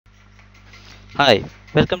Hi,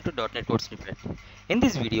 welcome to .NET Code Snippet. In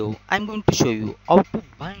this video, I'm going to show you how to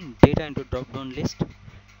bind data into drop-down list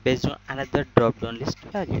based on another drop-down list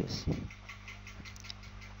values.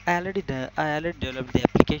 I already developed the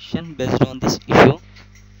application based on this issue.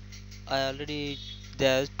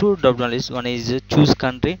 There's two drop-down lists. One is choose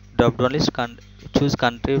country drop-down list, choose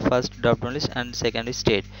country first drop-down list, and second is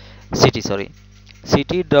city. Sorry,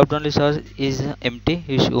 city drop-down list is empty.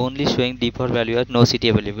 It's only showing default value as no city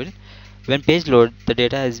available. When page load, the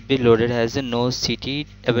data has been loaded as a no city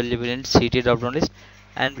available in city dropdown list,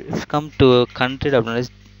 and if come to country dropdown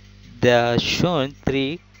list, they are shown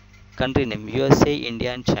three country name: USA,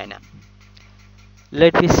 India, and China.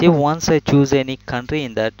 Let me see once I choose any country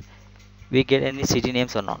in that we get any city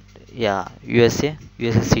names or not. Yeah, USA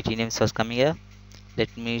city names was coming here.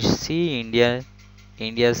 Let me see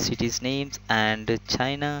India's cities names and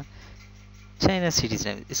China cities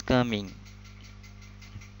name is coming.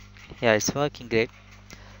 Yeah, it's working great.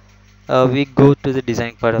 We go to the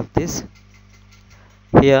design part of this.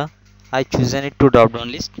 Here I chosen it to drop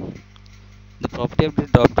down list. The property of the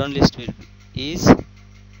drop down list is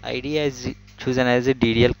id as chosen as a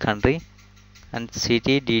ddl country and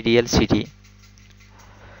city ddl city.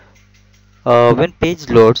 When page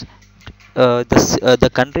loads,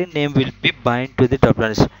 the country name will be bind to the drop down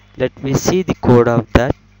list. Let me see the code of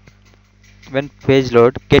that. When page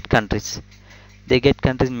load get countries, the get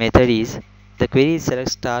countries method is the query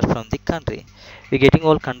select star from the country. We're getting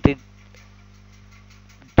all country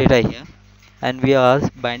data here, and we are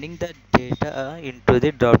binding the data into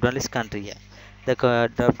the drop down list country here. The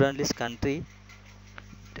drop down list country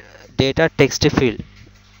data text field,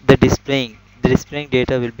 the displaying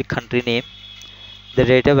data will be country name. The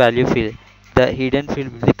data value field, the hidden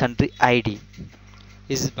field will be country id.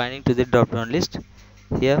 This is binding to the drop down list.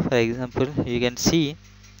 Here for example you can see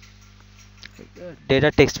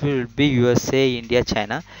data text field will be USA, India,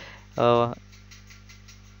 China. The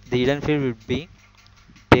hidden field will be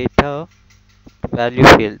data value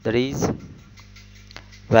field, that is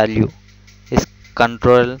value is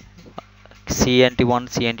control cnt1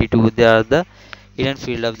 cnt2. They are the hidden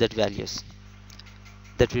field of that values.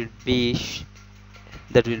 that will be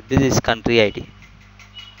that will be this country id.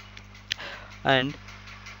 And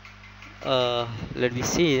let me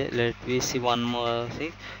see one more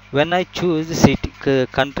thing. When I choose the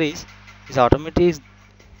countries, is automatically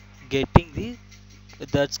getting the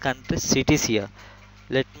that country cities here.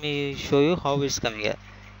 Let me show you how it's coming here.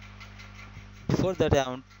 Before that I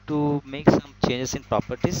want to make some changes in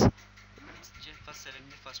properties. Just first select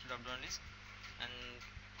the first drop down list and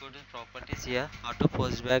go to properties. Here auto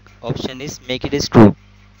postback option is make it is true,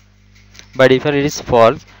 but if it is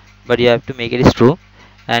false, but you have to make it is true.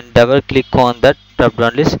 And double click on that drop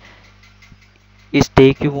down list is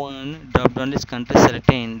take you one drop down list country select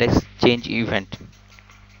an index change event.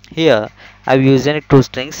 Here I've used two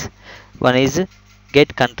strings. One is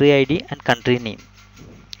get country id and country name.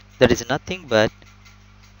 That is nothing but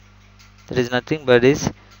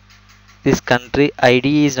is this country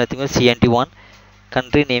id is nothing but cnt1,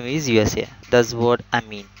 country name is USA. That's what I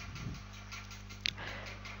mean.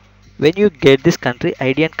 When you get this country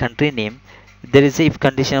id and country name, there is a if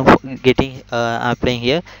condition of getting applying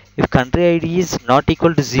here. If country id is not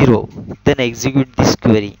equal to 0, then execute this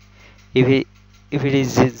query. If it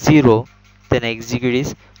is 0, then execute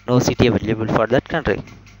is no city available for that country.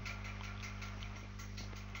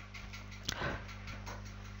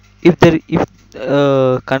 If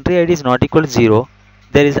country id is not equal to 0,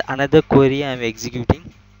 there is another query I am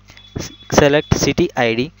executing. Select city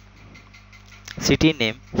id, city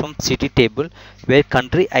name from city table, where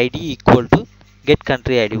country id equal to get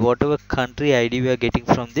country id, whatever country id we are getting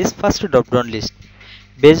from this first drop down list.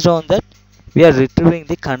 Based on that, we are retrieving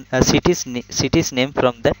the city's name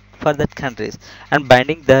from that for that countries and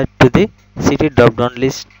binding that to the city drop down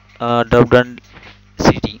list, drop down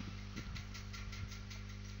city.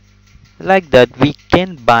 Like that we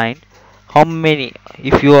can bind how many.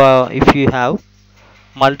 If you have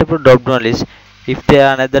multiple drop down lists, if there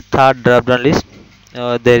are another third drop down list,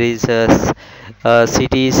 there is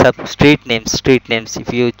city sub street names.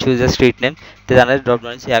 If you choose a street name, there's another drop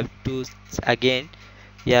down list. You have to again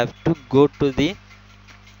you have to go to the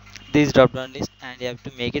this drop down list and you have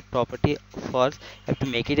to make it property false. You have to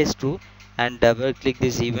make it as true and double click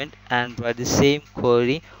this event and write the same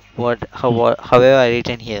query however I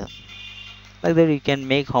written here. Like that you can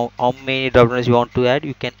make how many drop downs you want to add,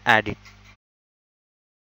 you can add it.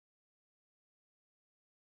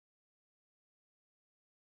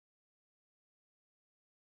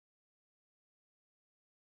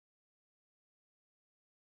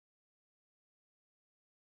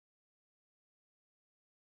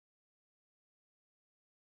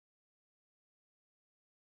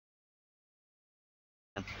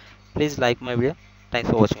 Please like my video. Thanks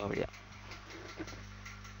for watching my video.